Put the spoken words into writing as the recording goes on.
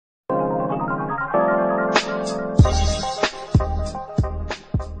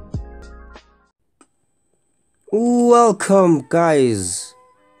Welcome, guys,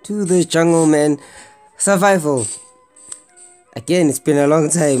 to the Jungle Man Survival. Again, it's been a long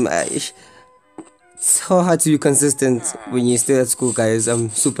time. It's so hard to be consistent when you're still at school, guys. I'm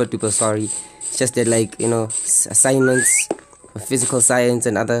super duper sorry. It's just that, assignments of physical science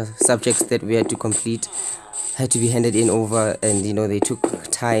and other subjects that we had to complete had to be handed in over, and they took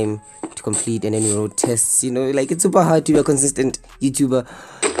time to complete, and then we wrote tests. It's super hard to be a consistent YouTuber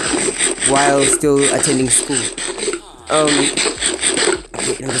while still attending school. Okay,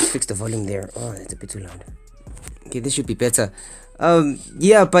 let me just fix the volume there. Oh, that's a bit too loud. Okay, this should be better.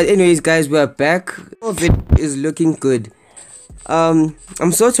 Yeah, but anyways, guys, we're back. All of it is looking good. I'm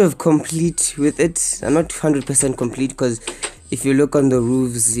sort of complete with it. I'm not 100% complete because if you look on the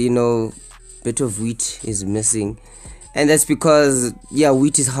roofs, bit of wheat is missing. And that's because, yeah,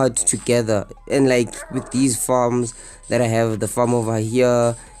 wheat is hard to gather. And like with these farms that I have, the farm over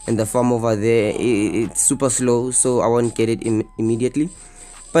here and the farm over there, it's super slow, so I won't get it immediately.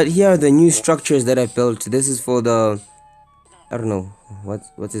 But here are the new structures that I built. This is for the, I don't know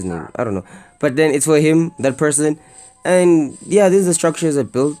what's his name, I don't know, but then it's for him, that person. And yeah, these are the structures I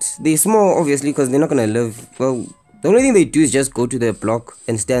built. They're small, obviously, because they're not gonna live. Well, the only thing they do is just go to their block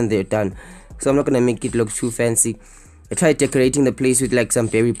and stand there, done. So I'm not gonna make it look too fancy. I tried decorating the place with like some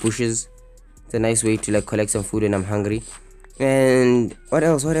berry bushes. It's a nice way to like collect some food when I'm hungry. And what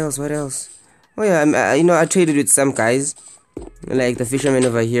else? Oh yeah, I traded with some guys, like the fisherman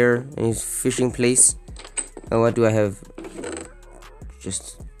over here and his fishing place. And what do I have? Oh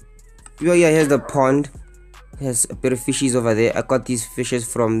yeah, here's the pond. There's a bit of fishies over there. I got these fishes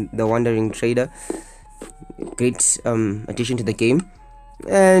from the wandering trader. Great addition to the game.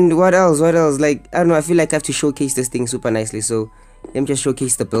 And what else? Like, I don't know, I feel like I have to showcase this thing super nicely, so let me just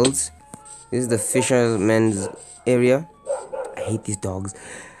showcase the builds. This is the fisherman's area. I hate these dogs.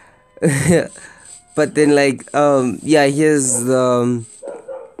 But then yeah, here's the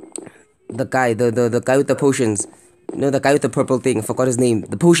guy, the guy with the potions. The guy with the purple thing. I forgot his name.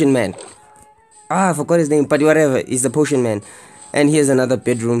 The potion man. I forgot his name, but whatever. He's the potion man. And here's another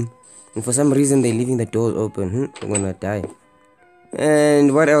bedroom. And for some reason they're leaving the doors open. I'm gonna die.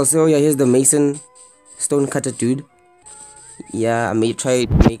 And what else? Oh yeah, here's the mason stone cutter dude. Yeah, I may try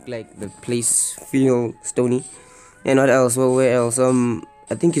to make like the place feel stony. And what else? Well, where else?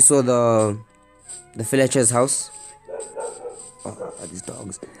 I think you saw the Fletcher's house. Oh, these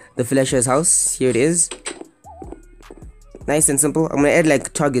dogs. The Fletcher's house. Here it is. Nice and simple. I'm gonna add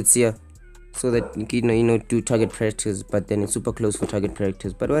like targets here, so that do target practice. But then it's super close for target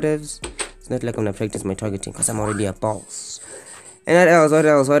practice. But what else? It's not like I'm gonna practice my targeting because I'm already a boss. And what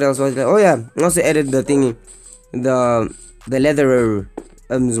else? Oh yeah, I also added the thingy, the leatherer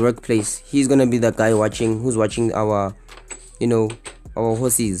workplace. He's gonna be the guy who's watching our our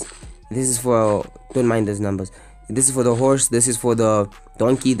horses. This is for, don't mind those numbers. This is for the horse, this is for the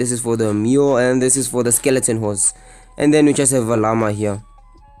donkey, this is for the mule, and this is for the skeleton horse. And then we just have a llama here.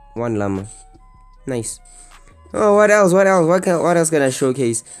 One llama. Nice. Oh, what else? What else can I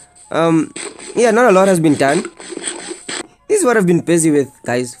showcase? Yeah, not a lot has been done. This is what I've been busy with,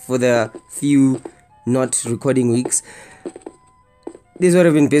 guys, for the few not recording weeks. This is what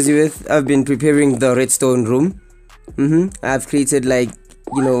I've been busy with. I've been preparing the redstone room. I've created like,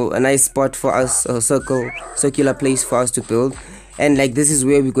 a nice spot for us, a circular place for us to build. And like, this is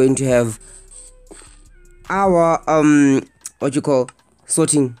where we're going to have our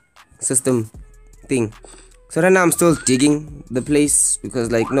sorting system thing. So right now I'm still digging the place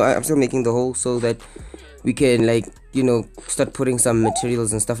because I'm still making the hole so that we can start putting some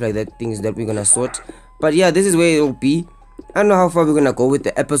materials and stuff like that, things that we're gonna sort. But yeah, this is where it will be. I don't know how far we're gonna go with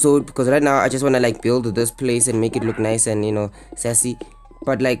the episode because right now I just wanna build this place and make it look nice and sassy.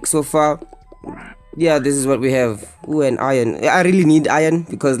 But so far, yeah, this is what we have. Ooh, and iron. I really need iron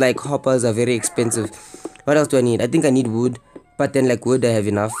because hoppers are very expensive. What else do I need? I think I need wood, but then wood I have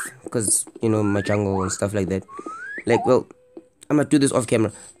enough because my jungle and stuff like that. Well, I'm gonna do this off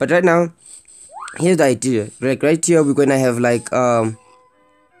camera, but right now here's the idea. Right here we're gonna have we're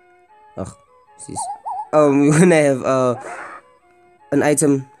gonna have an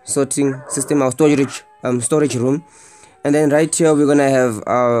item sorting system, our storage room. And then right here we're gonna have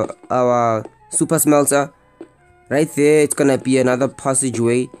our super smelter. Right there it's gonna be another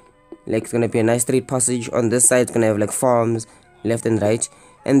passageway. It's gonna be a nice straight passage. On this side it's gonna have farms left and right.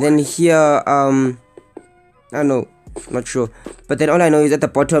 And then here I don't know, not sure, but then all I know is at the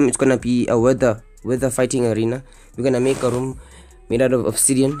bottom it's gonna be a weather fighting arena. We're gonna make a room made out of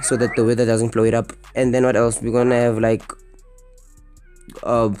obsidian so that the weather doesn't blow it up. And then what else? We're gonna have an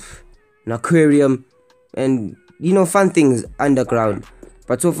aquarium and fun things underground.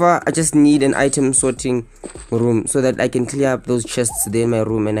 But so far I just need an item sorting room so that I can clear up those chests there in my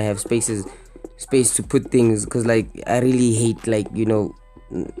room, and I have space to put things, because like I really hate, like,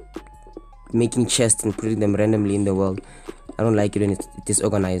 making chests and putting them randomly in the world. I don't like it when it's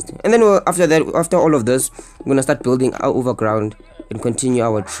disorganized. And then after all of this, we're gonna start building our overground and continue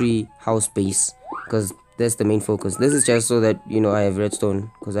our tree house base, because that's the main focus. This is just so that I have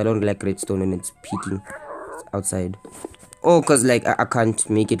redstone, because I don't like redstone when it's peeking outside. Oh, because like I can't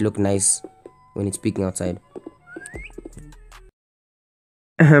make it look nice when it's peeking outside.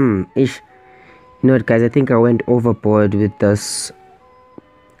 Ish. You know what, guys? I think I went overboard with this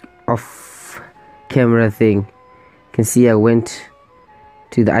off camera thing. You can see I went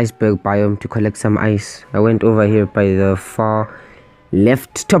to the iceberg biome to collect some ice. I went over here by the far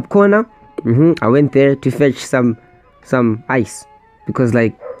left top corner. I went there to fetch some ice, because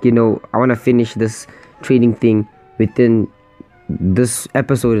like I want to finish this trading thing within this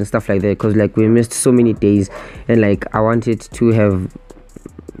episode and stuff like that, because like we missed so many days, and like I want to have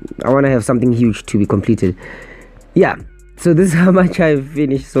something huge to be completed. Yeah, so this is how much I've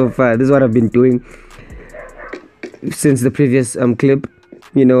finished so far. This is what I've been doing since the previous clip.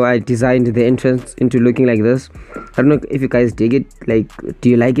 I designed the entrance into looking like this. I don't know if you guys dig it. Like, do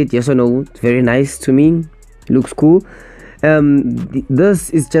you like it? Yes or no? It's very nice to me. Looks cool. This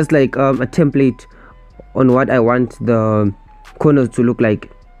is just like a template on what I want the corners to look like.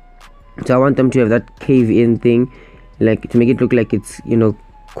 So I want them to have that cave-in thing, like to make it look like it's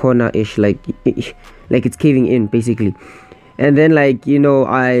corner-ish, like it's caving in basically. And then like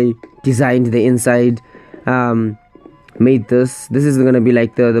I designed the inside, made this is gonna be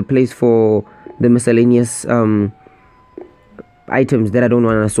like the place for the miscellaneous items that I don't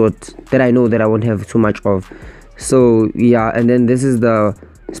want to sort, that I know that I won't have too much of. So yeah, and then this is the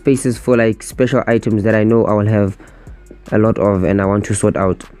spaces for like special items that I know I will have a lot of and I want to sort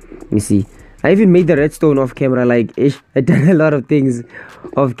out. You see, I even made the redstone off camera. Like I done a lot of things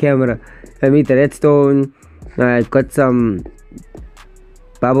off camera. I made the redstone. I got some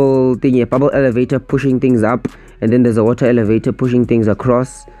bubble elevator pushing things up, and then there's a water elevator pushing things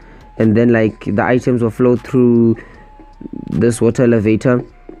across, and then like the items will flow through this water elevator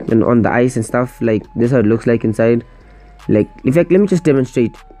and on the ice and stuff. Like this is how it looks like inside. Like, in fact, let me just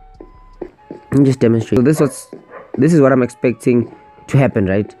demonstrate. So this is what I'm expecting to happen,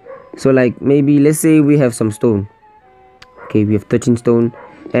 right? So like maybe let's say we have some stone. Okay, we have 13 stone,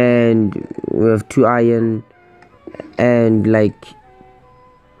 and we have 2 iron, and like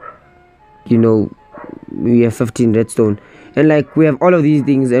we have 15 redstone, and like we have all of these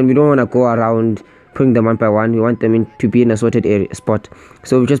things, and we don't want to go around putting them one by one. We want them to be in a sorted spot.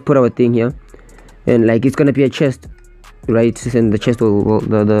 So we just put our thing here, and like it's gonna be a chest, right? And the chest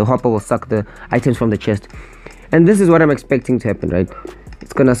the hopper will suck the items from the chest, and this is what I'm expecting to happen, right?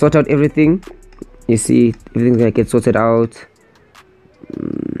 It's gonna sort out everything. You see, everything's gonna get sorted out.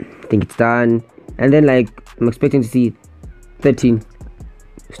 I think it's done, and then like I'm expecting to see 13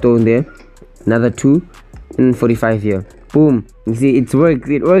 stone there, another 2, and 45 here. Boom. You see, it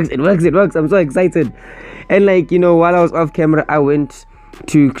works. I'm so excited. And like while I was off camera, I went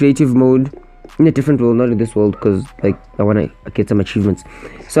to creative mode in a different world, not in this world, because like I want to get some achievements.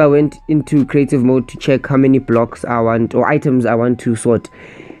 So I went into creative mode to check how many blocks I want, or items I want to sort,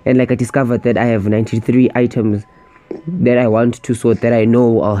 and like I discovered that I have 93 items that I want to sort, that I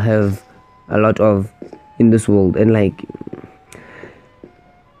know I'll have a lot of in this world. And like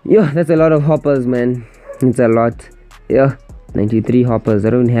that's a lot of hoppers, man. It's a lot. 93 hoppers. I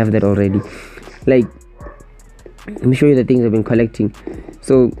don't have that already. Like, let me show you the things I've been collecting.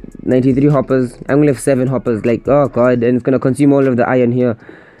 So 93 hoppers. I'm gonna have 7 hoppers. Like, oh god, and it's gonna consume all of the iron here.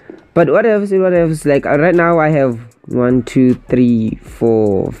 But whatever. Like right now I have 1 2 3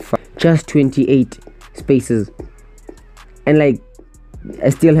 4 5, just 28 spaces, and like I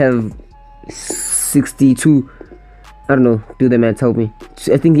still have 62. I don't know, do the math, help me.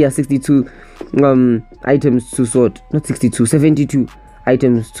 I think 62 items to sort. Not 62, 72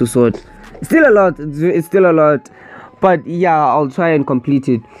 items to sort. Still a lot. It's still a lot. But yeah, I'll try and complete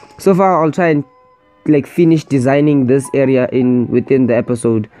it. So far I'll try and like finish designing this area within the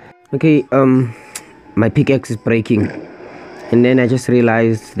episode. Okay, my pickaxe is breaking, and then I just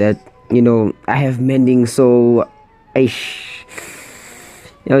realized that I have mending, so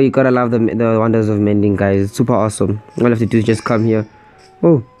you gotta love the wonders of mending, guys. It's super awesome. All I have to do is just come here,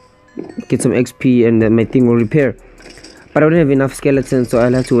 get some XP, and then my thing will repair. But I don't have enough skeletons, so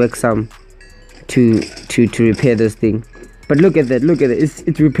I'll have to work some to repair this thing. But look at that,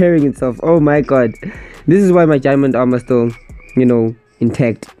 it's repairing itself. Oh my god, this is why my diamond armor still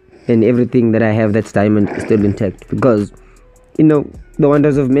intact, and everything that I have that's diamond is still intact, because the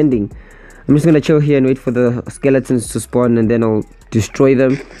wonders of mending. I'm just gonna chill here and wait for the skeletons to spawn, and then I'll destroy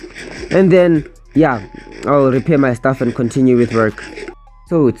them, and then yeah, I'll repair my stuff and continue with work.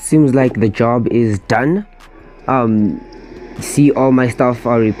 So it seems like the job is done. See, all my stuff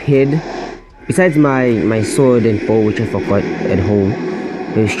are repaired besides my sword and bow, which I forgot at home.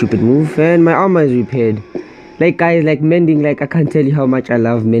 Very stupid move. And my armor is repaired. Like, guys, like mending, like I can't tell you how much I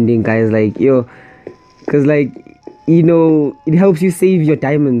love mending, guys. Like, yo, because like, it helps you save your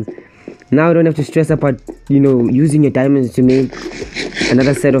diamonds. Now I don't have to stress about using your diamonds to make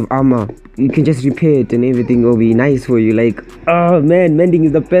another set of armor. You can just repair it and everything will be nice for you. Like, oh man, mending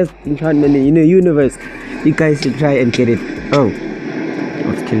is the best enchantment in the universe. You guys should try and get it. Oh,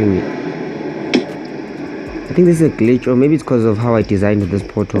 it's killing me. I think this is a glitch, or maybe it's because of how I designed this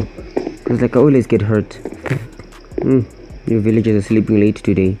portal, because like I always get hurt. Your villagers are sleeping late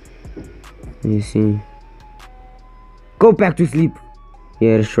today. You see, go back to sleep.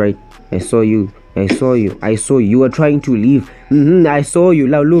 Yeah, that's right. I saw you. You were trying to leave. I saw you.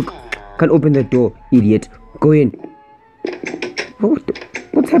 Now look, can't open the door, idiot. Go in.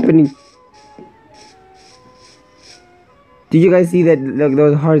 What's happening? Did you guys see that? Look,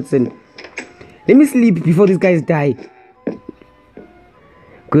 those hearts. And let me sleep before these guys die.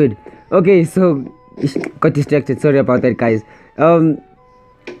 Good. Okay, so got distracted. Sorry about that, guys. Let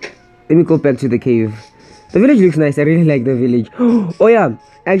me go back to the cave. The village looks nice. I really like the village. Oh yeah,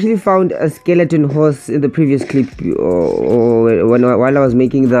 I actually found a skeleton horse in the previous clip. While I was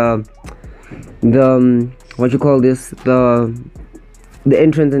making the what you call this, the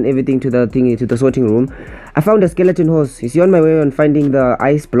entrance and everything to the thingy, to the sorting room, I found a skeleton horse. You see, on my way on finding the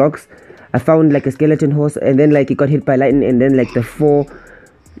ice blocks, I found like a skeleton horse, and then like it got hit by lightning, and then like the 4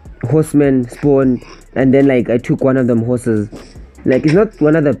 horsemen spawned, and then like I took one of them horses. Like, it's not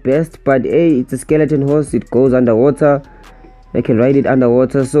one of the best, but hey, it's a skeleton horse. It goes underwater. I can ride it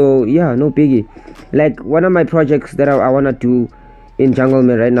underwater, so yeah, no biggie. Like, one of my projects that I want to do in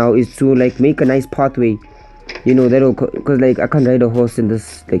Jungleman right now is to like make a nice pathway, that'll, because like I can't ride a horse in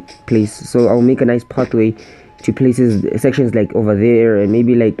this like place, so I'll make a nice pathway to places, sections like over there, and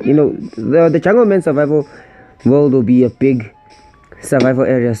maybe like the Jungleman survival world will be a big survival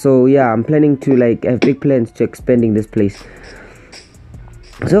area. So yeah, I'm planning to like have big plans to expanding this place.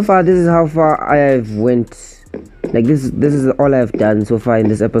 So far, this is how far I have went. Like, this is all I've done so far in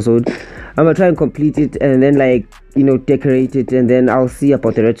this episode. I'm gonna try and complete it, and then like decorate it, and then I'll see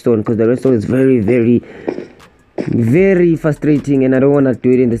about the redstone, because the redstone is very, very, very frustrating, and I don't want to do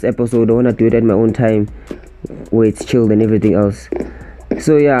it in this episode. I want to do it at my own time where it's chilled and everything else.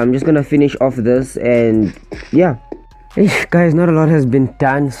 So yeah, I'm just gonna finish off this, and yeah. Hey guys, not a lot has been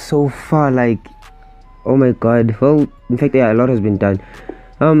done so far. Like, oh my god. Well, in fact, yeah, a lot has been done.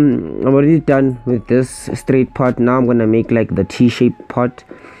 I'm already done with this straight part. Now I'm gonna make like the T-shaped part,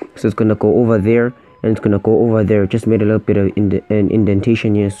 so it's gonna go over there and it's gonna go over there. Just made a little bit of an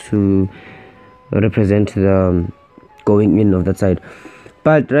indentation here to represent the going in of that side.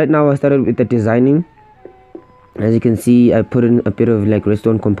 But right now I started with the designing. As you can see, I put in a bit of like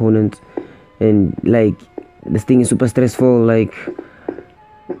redstone components, and like this thing is super stressful. Like,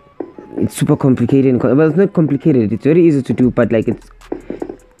 it's super complicated. Well, it's not complicated, it's very easy to do, but like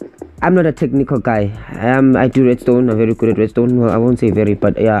I'm not a technical guy. I do redstone. I'm very good at redstone. Well, I won't say very,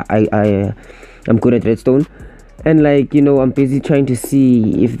 but yeah, I'm good at redstone. And like, I'm busy trying to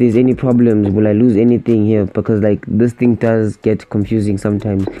see if there's any problems. Will I lose anything here? Because like this thing does get confusing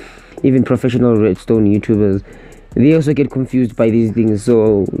sometimes. Even professional redstone YouTubers, they also get confused by these things.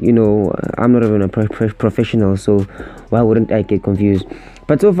 So I'm not even a professional, so why wouldn't I get confused?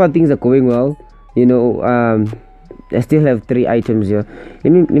 But so far things are going well. I still have 3 items here.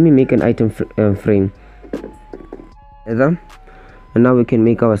 Let me make an item frame. And now we can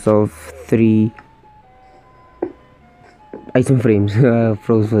make ourselves 3 item frames.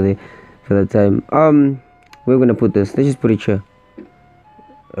 Froze for the time. We're gonna put this. Let's just put it here.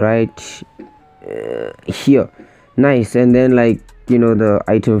 Right here. Nice. And then like the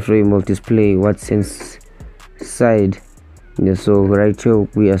item frame will display what's inside. Yeah, so right here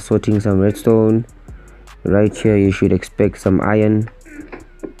we are sorting some redstone. Right here you should expect some iron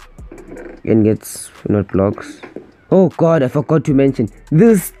ingots, not blocks. Oh god, I forgot to mention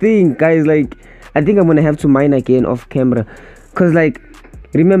this thing, guys. Like, I think I'm gonna have to mine again off camera, because like,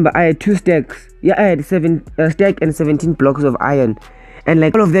 remember I had 2 stacks. Yeah, I had 7 stack and 17 blocks of iron, and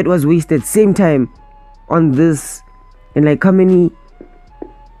like all of that was wasted same time on this. And like, how many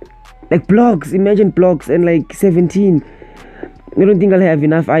like blocks? Imagine blocks and like 17. I don't think I'll have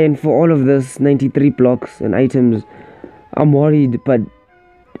enough iron for all of this 93 blocks and items. I'm worried, but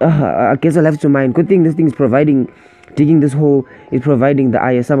I guess I'll have to mine. Good thing this thing is providing, digging this hole is providing the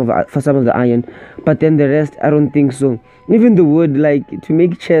iron, for some of the iron, but then the rest I don't think so. Even the wood, like to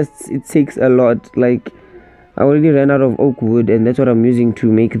make chests, it takes a lot. Like I already ran out of oak wood, and that's what I'm using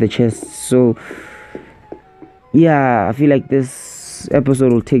to make the chests. So yeah, I feel like this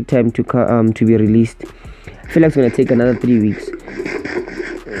episode will take time to be released. I feel like it's gonna take another 3 weeks.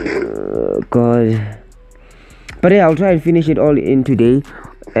 God. But yeah, I'll try and finish it all in today.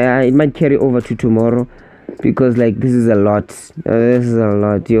 It might carry over to tomorrow, because like this is a lot. This is a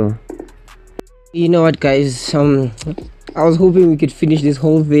lot, yo. You know what, guys? I was hoping we could finish this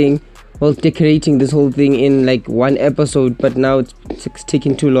whole thing, well, decorating this whole thing in like one episode, but now it's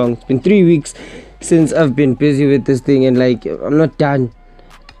taking too long. It's been 3 weeks since I've been busy with this thing, and like I'm not done.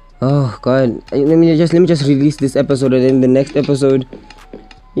 Oh God, let me just release this episode, and then the next episode,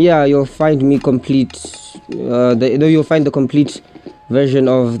 yeah, you'll find me complete. You'll find the complete version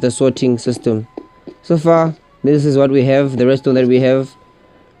of the sorting system. So far, this is what we have. The rest of that we have,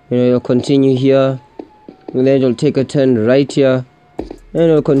 you'll continue here, and then you'll take a turn right here, and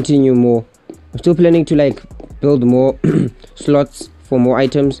you'll continue more. I'm still planning to like build more slots for more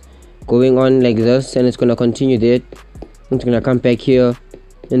items, going on like this, and it's gonna continue there. It's gonna come back here,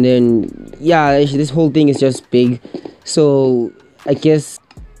 and then yeah, this whole thing is just big. So I guess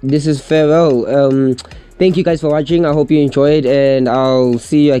this is farewell. Thank you guys for watching. I hope you enjoyed, and I'll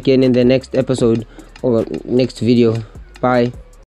see you again in the next episode or next video. Bye.